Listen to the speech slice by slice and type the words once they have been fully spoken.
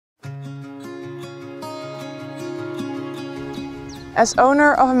As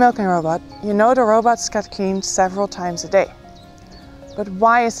owner of a milking robot, you know the robots get cleaned several times a day. But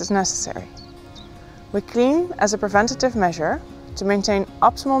why is this necessary? We clean as a preventative measure to maintain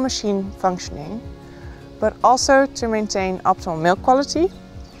optimal machine functioning, but also to maintain optimal milk quality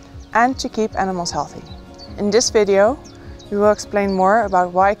and to keep animals healthy. In this video, we will explain more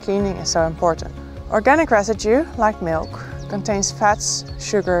about why cleaning is so important. Organic residue, like milk, contains fats,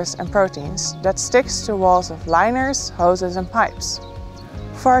 sugars and proteins that sticks to walls of liners, hoses and pipes.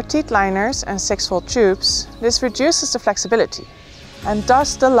 For our teat liners and 6-fold tubes, this reduces the flexibility and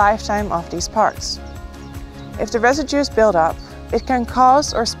thus the lifetime of these parts. If the residues build up, it can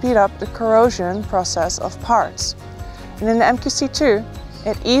cause or speed up the corrosion process of parts. And in the MQC2,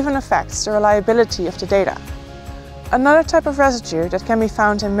 it even affects the reliability of the data. Another type of residue that can be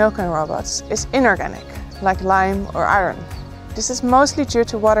found in milking robots is inorganic, like lime or iron. This is mostly due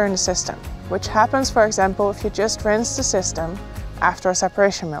to water in the system, which happens, for example, if you just rinse the system after a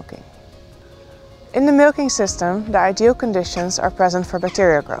separation milking. In the milking system, the ideal conditions are present for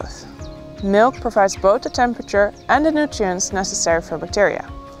bacteria growth. Milk provides both the temperature and the nutrients necessary for bacteria.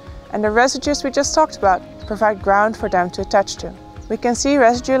 And the residues we just talked about provide ground for them to attach to. We can see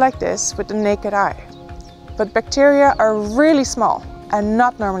residue like this with the naked eye. But bacteria are really small and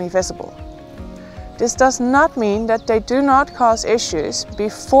not normally visible. This does not mean that they do not cause issues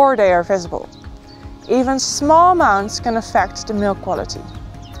before they are visible. Even small amounts can affect the milk quality.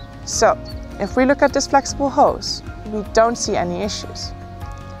 So, if we look at this flexible hose, we don't see any issues.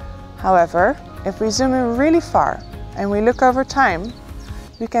 However, if we zoom in really far and we look over time,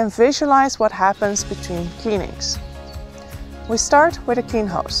 we can visualize what happens between cleanings. We start with a clean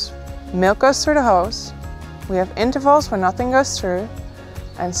hose. Milk goes through the hose, we have intervals where nothing goes through,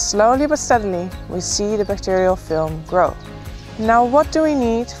 and slowly but steadily we see the bacterial film grow. Now, what do we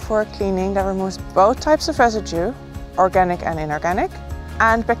need for a cleaning that removes both types of residue, organic and inorganic,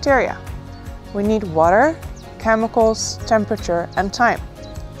 and bacteria? We need water, chemicals, temperature, and time.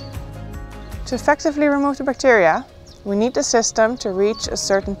 To effectively remove the bacteria, we need the system to reach a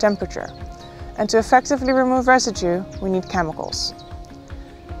certain temperature. And to effectively remove residue, we need chemicals.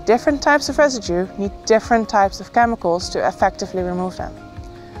 Different types of residue need different types of chemicals to effectively remove them.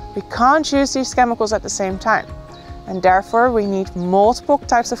 We can't use these chemicals at the same time, and therefore we need multiple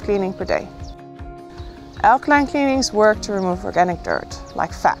types of cleaning per day. Alkaline cleanings work to remove organic dirt,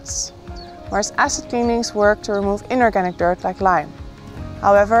 like fats, whereas acid cleanings work to remove inorganic dirt, like lime.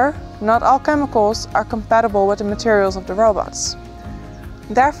 However, not all chemicals are compatible with the materials of the robots.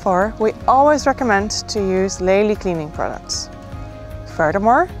 Therefore, we always recommend to use Lely cleaning products.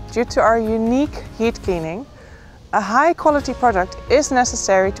 Furthermore, due to our unique heat cleaning, a high-quality product is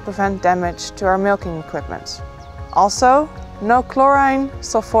necessary to prevent damage to our milking equipment. Also, no chlorine,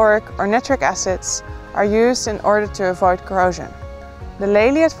 sulfuric or nitric acids are used in order to avoid corrosion. The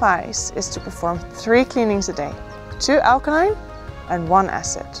Lely advice is to perform 3 cleanings a day, 2 alkaline and 1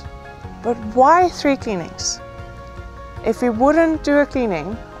 acid. But why 3 cleanings? If we wouldn't do a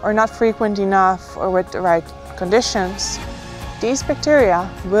cleaning, or not frequent enough or with the right conditions, these bacteria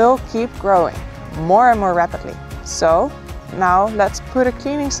will keep growing more and more rapidly. So now let's put a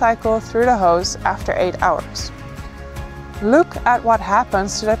cleaning cycle through the hose after 8 hours. Look at what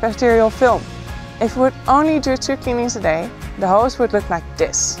happens to the bacterial film. If we would only do 2 cleanings a day, the hose would look like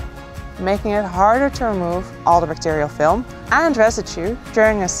this, making it harder to remove all the bacterial film and residue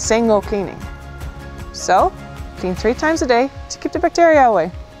during a single cleaning. So, clean 3 times a day to keep the bacteria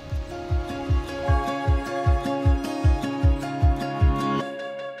away.